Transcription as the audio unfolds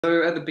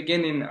So at the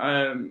beginning,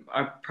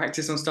 I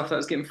practiced on stuff that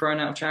was getting thrown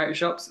out of charity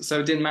shops. So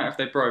it didn't matter if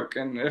they broke.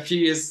 And a few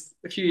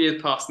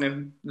years passed, and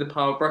then the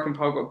broken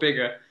pile got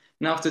bigger.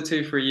 And after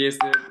 2, 3 years,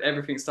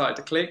 everything started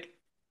to click.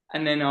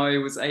 And then I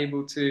was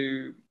able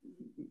to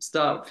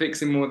start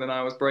fixing more than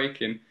I was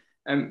breaking.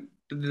 And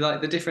like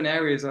the different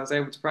areas I was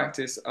able to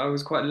practice, I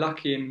was quite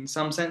lucky in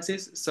some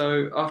senses.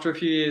 So after a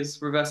few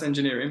years reverse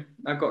engineering,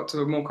 I got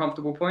to a more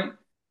comfortable point.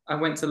 I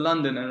went to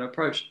London and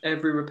approached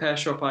every repair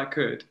shop I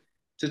could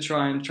to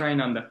try and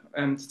train under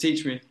and to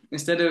teach me.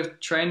 Instead of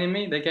training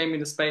me, they gave me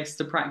the space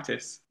to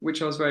practice,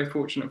 which I was very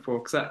fortunate for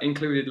because that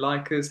included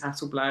Leicas,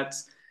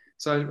 Hasselblads.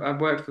 So I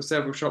worked for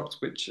several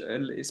shops, which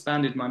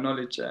expanded my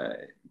knowledge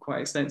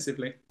quite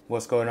extensively.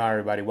 What's going on,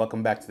 everybody?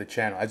 Welcome back to the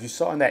channel. As you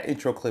saw in that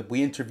intro clip,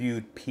 we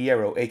interviewed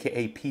Piero,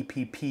 aka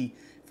PPP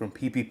from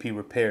PPP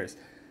Repairs.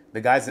 The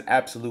guy's an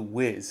absolute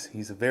whiz.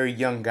 He's a very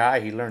young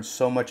guy. He learned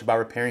so much about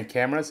repairing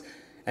cameras,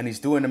 and he's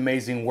doing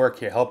amazing work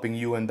here, helping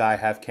you and I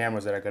have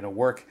cameras that are going to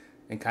work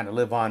and kind of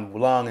live on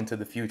long into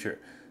the future.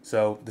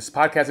 So this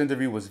podcast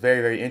interview was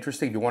very, very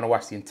interesting. If you want to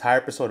watch the entire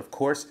episode, of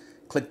course,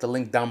 click the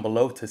link down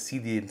below to see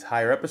the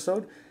entire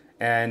episode.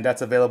 And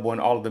that's available on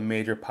all of the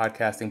major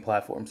podcasting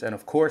platforms. And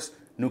of course,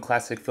 New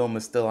Classic Film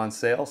is still on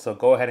sale, so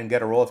go ahead and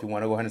get a roll if you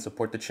want to go ahead and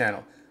support the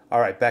channel. All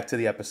right, back to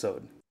the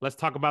episode. Let's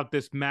talk about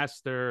this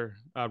master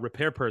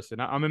repair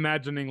person. I'm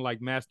imagining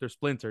like Master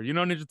Splinter. You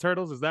know Ninja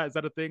Turtles? Is that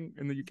a thing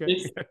in the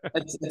It's, UK?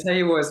 I tell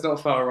you what, it's not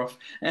far off.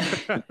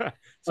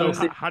 So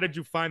Honestly, how did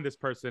you find this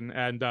person?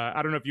 And I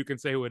don't know if you can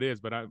say who it is,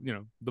 but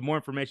the more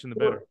information, the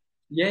better.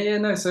 yeah,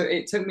 no. So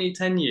it took me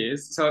 10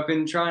 years. So I've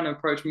been trying to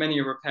approach many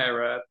a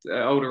repairer,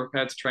 older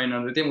repairer to train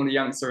under. I didn't want a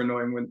youngster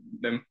annoying with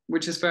them,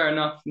 which is fair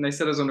enough. And they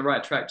said I was on the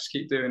right track, just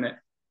keep doing it.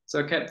 So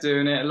I kept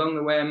doing it. Along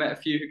the way, I met a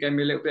few who gave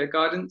me a little bit of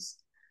guidance.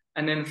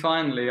 And then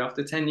finally,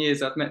 after 10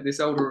 years, I've met this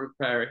older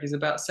repairer. He's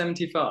about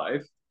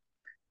 75.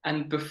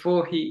 And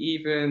before he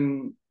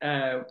even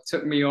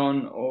took me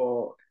on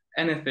or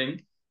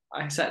anything,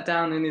 I sat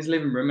down in his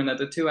living room and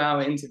had a 2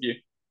 hour interview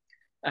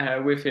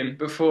with him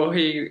before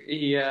he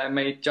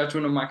made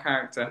judgment on my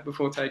character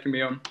before taking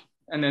me on.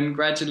 And then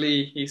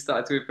gradually he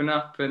started to open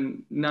up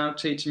and now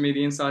teaching me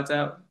the inside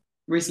out.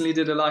 Recently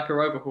did a Leica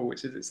overhaul,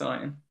 which is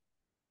exciting.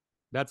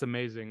 That's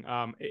amazing.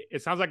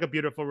 It sounds like a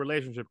beautiful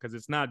relationship because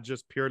it's not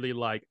just purely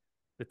like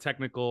the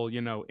technical,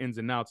 ins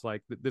and outs.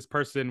 Like this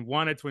person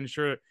wanted to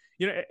ensure,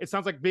 it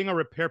sounds like being a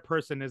repair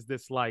person is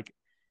this like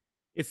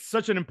it's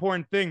such an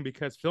important thing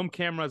because film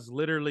cameras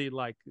literally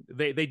like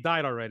they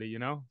died already.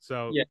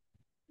 So Yeah,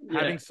 yeah.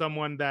 having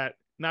someone that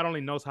not only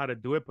knows how to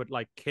do it but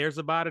like cares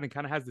about it and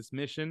kind of has this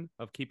mission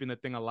of keeping the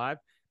thing alive,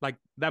 like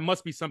that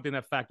must be something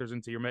that factors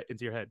into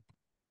your head.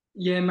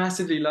 Yeah,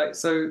 massively. Like,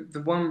 so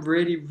the one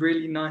really,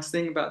 really nice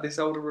thing about this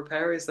older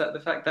repair is that the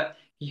fact that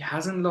he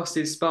hasn't lost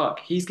his spark.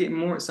 He's getting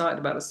more excited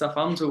about the stuff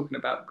I'm talking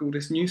about, all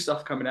this new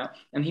stuff coming out,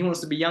 and he wants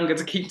to be younger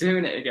to keep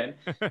doing it again.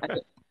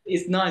 And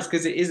it's nice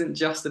because it isn't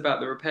just about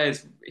the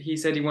repairs. He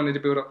said he wanted to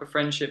build up a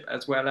friendship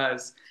as well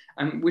as,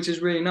 which is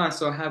really nice.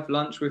 So I have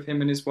lunch with him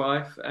and his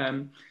wife,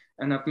 and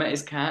I've met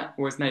his cat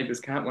or his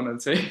neighbour's cat, one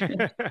of the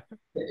two.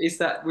 Is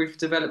that we've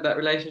developed that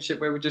relationship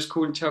where we just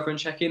call each other and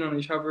check in on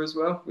each other as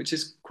well, which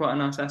is quite a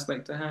nice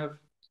aspect to have.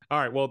 All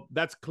right, well,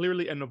 that's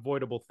clearly an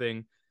avoidable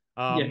thing.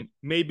 Yeah.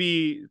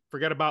 Maybe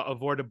forget about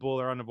avoidable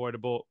or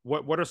unavoidable.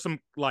 What are some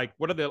like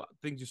what are the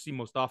things you see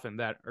most often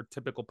that are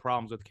typical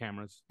problems with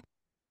cameras?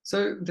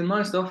 So the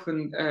most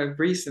often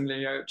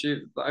recently,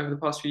 over the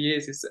past few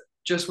years, is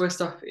just where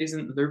stuff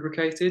isn't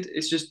lubricated.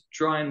 It's just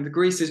drying. The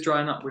grease is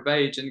drying up with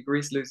age, and the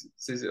grease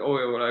loses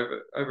oil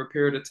over a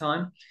period of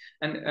time.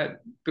 And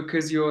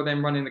because you're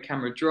then running the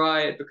camera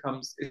dry,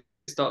 it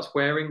starts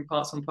wearing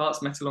parts on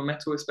parts, metal on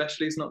metal,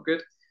 especially is not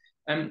good.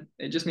 And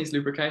it just needs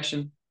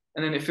lubrication,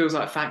 and then it feels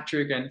like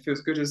factory again. It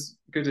feels good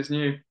as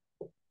new.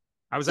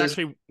 I was So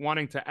actually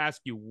wanting to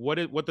ask you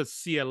what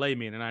does CLA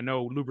mean? And I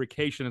know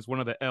lubrication is one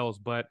of the L's,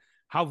 but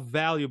how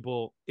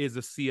valuable is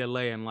a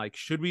CLA? And like,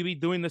 should we be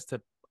doing this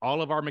to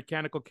all of our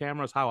mechanical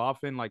cameras? How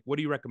often? Like, what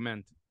do you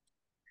recommend?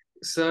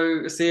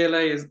 So CLA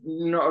is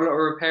not a lot of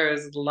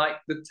repairers like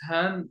the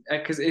term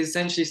because it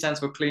essentially stands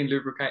for clean,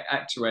 lubricate,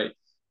 actuate.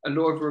 A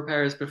lot of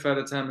repairers prefer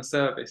the term of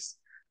service.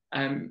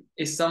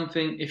 It's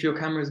something if your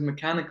camera is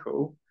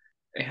mechanical,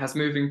 it has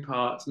moving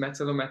parts,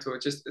 metal or metal.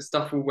 It just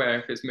stuff will wear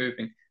if it's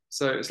moving.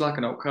 So it's like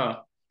an old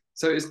car.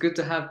 So it's good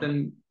to have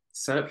them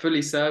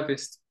fully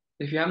serviced.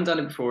 If you haven't done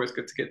it before, it's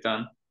good to get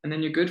done. And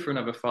then you're good for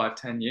another 5,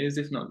 10 years,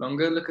 if not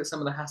longer. Look at some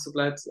of the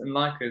Hasselblads and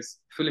Leicas,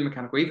 fully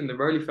mechanical, even the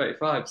Rollei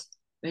 35s,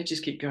 they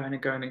just keep going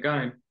and going and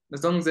going.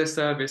 As long as they're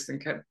serviced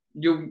and kept,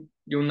 you'll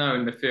know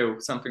in the feel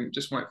something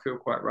just won't feel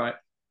quite right.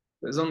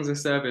 But as long as they're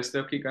serviced,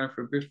 they'll keep going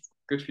for a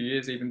good few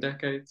years, even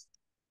decades.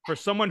 For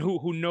someone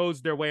who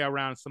knows their way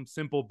around some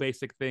simple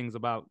basic things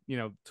about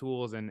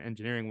tools and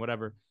engineering,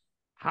 whatever,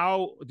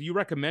 how do you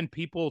recommend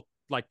people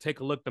like take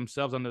a look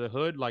themselves under the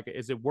hood? Like,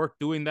 is it worth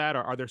doing that,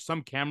 or are there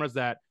some cameras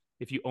that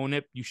if you own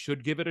it, you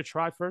should give it a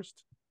try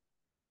first?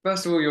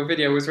 First of all, your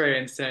video was very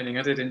entertaining.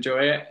 I did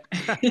enjoy it.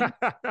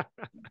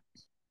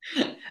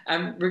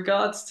 And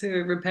regards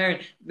to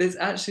repairing, there's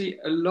actually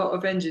a lot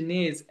of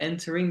engineers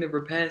entering the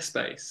repair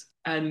space.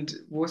 And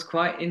what's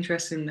quite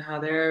interesting how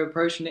they're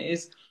approaching it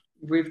is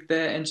with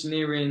their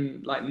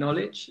engineering like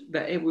knowledge,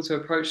 they're able to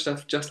approach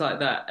stuff just like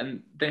that.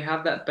 And they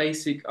have that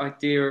basic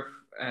idea of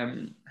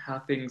how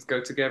things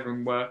go together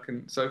and work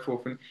and so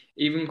forth, and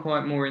even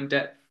quite more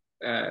in-depth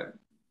uh,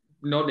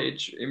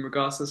 knowledge in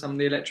regards to some of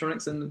the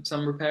electronics and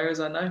some repairers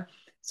I know.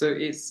 So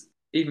it's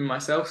even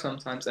myself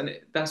sometimes, and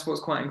that's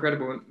what's quite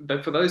incredible.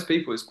 But for those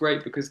people, it's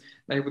great because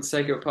they would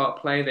take it apart,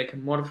 play, they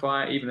can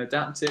modify it, even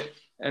adapt it,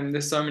 and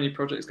there's so many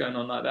projects going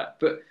on like that.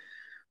 But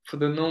for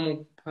the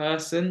normal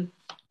person,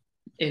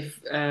 if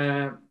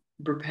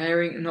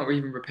repairing, not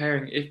even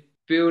repairing, if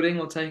building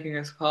or taking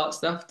apart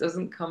stuff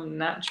doesn't come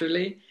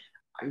naturally,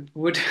 I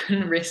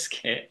wouldn't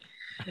risk it.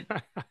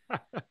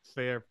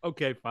 Fair.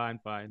 Okay, fine,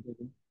 fine.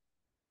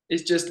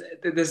 It's just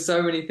there's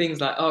so many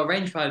things like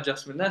range file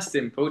adjustment. That's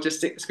simple. Just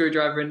stick the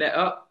screwdriver in there.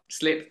 Oh,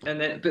 slip,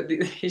 and then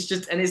it's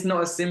just and it's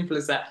not as simple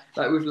as that.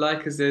 Like with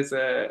Leicas,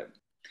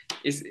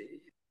 is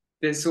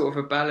there's sort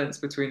of a balance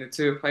between the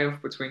two, a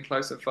playoff between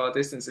close and far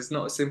distance. It's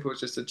not as simple as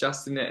just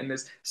adjusting it. And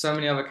there's so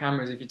many other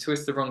cameras. If you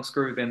twist the wrong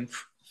screw, then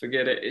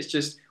forget it. It's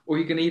just, or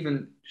you can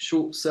even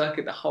short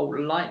circuit the whole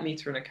light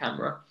meter in a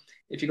camera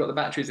if you've got the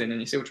batteries in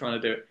and you're still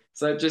trying to do it.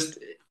 So just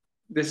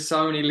there's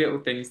so many little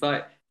things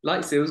like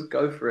light seals.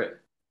 Go for it.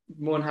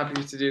 More than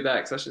happy to do that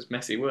because that's just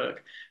messy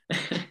work.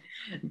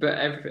 But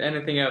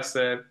anything else,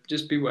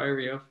 just be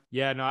wary of.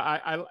 Yeah,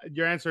 no,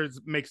 your answer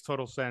makes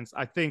total sense.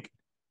 I think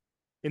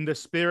in the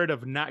spirit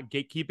of not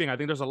gatekeeping, I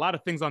think there's a lot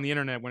of things on the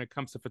internet when it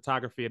comes to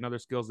photography and other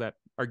skills that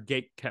are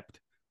gate kept.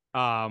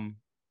 And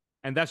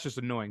that's just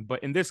annoying.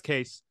 But in this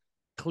case,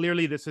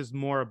 clearly this is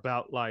more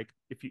about like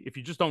if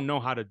you just don't know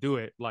how to do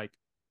it, like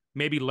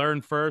maybe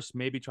learn first,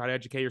 maybe try to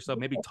educate yourself,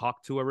 maybe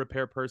talk to a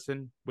repair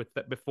person with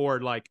that before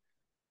like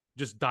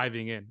just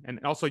diving in.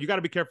 And also you got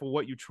to be careful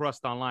what you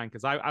trust online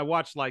because I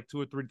watched like 2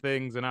 or 3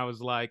 things and I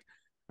was like,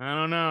 I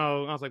don't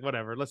know. I was like,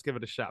 whatever, let's give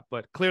it a shot.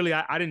 But clearly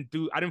I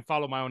didn't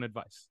follow my own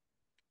advice.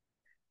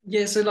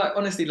 Yeah, so like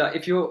honestly, like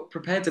if you're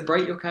prepared to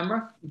break your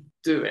camera,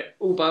 do it.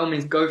 All by all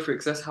means, go for it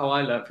because that's how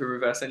I learned through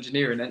reverse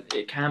engineering, and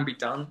it can be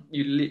done.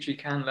 You literally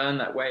can learn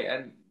that way,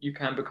 and you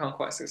can become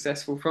quite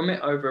successful from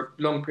it over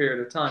a long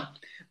period of time.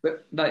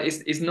 But like,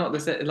 it's not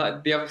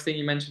like the other thing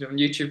you mentioned on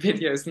YouTube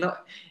videos.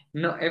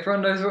 Not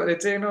everyone knows what they're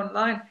doing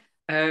online.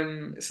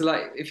 So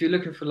like if you're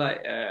looking for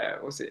like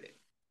what's it,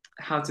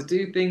 how to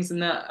do things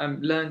and that,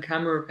 learn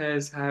camera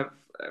repairs have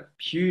a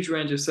huge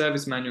range of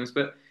service manuals,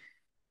 but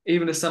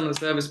even if some of the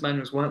service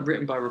manuals weren't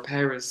written by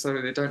repairers,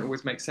 so they don't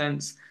always make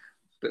sense.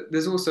 But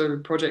there's also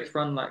projects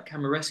run like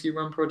camera rescue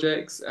run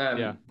projects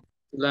Yeah, to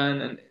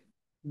learn, and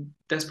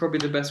that's probably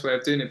the best way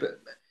of doing it.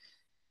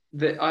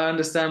 But I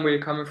understand where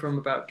you're coming from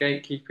about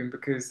gatekeeping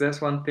because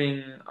that's one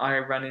thing I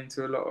ran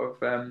into a lot of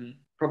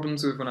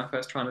problems with when I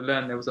first trying to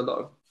learn. There was a lot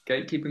of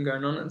gatekeeping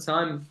going on at the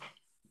time.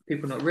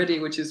 People not ready,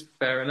 which is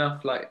fair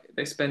enough. Like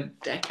they spent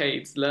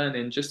decades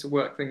learning just to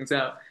work things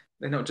out.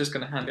 They're not just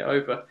going to hand it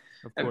over.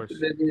 of But course.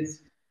 there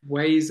is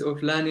ways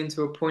of learning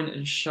to a point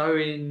and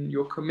showing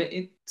you're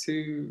committed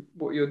to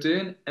what you're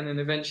doing, and then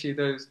eventually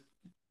those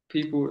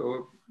people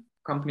or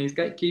companies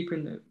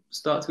gatekeeping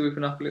start to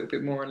open up a little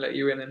bit more and let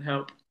you in and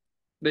help.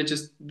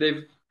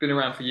 They've been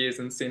around for years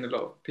and seen a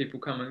lot of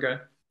people come and go.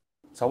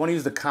 So I want to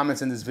use the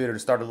comments in this video to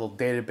start a little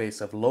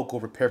database of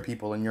local repair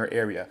people in your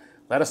area.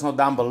 Let us know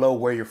down below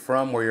where you're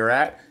from, where you're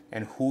at,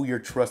 and who your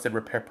trusted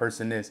repair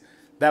person is.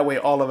 That way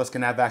all of us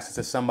can have access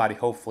to somebody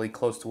hopefully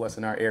close to us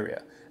in our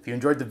area. If you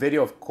enjoyed the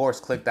video, of course,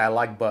 click that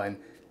like button.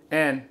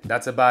 And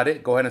that's about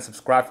it. Go ahead and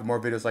subscribe for more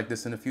videos like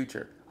this in the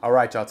future. All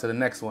right, y'all, to the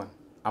next one.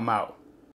 I'm out.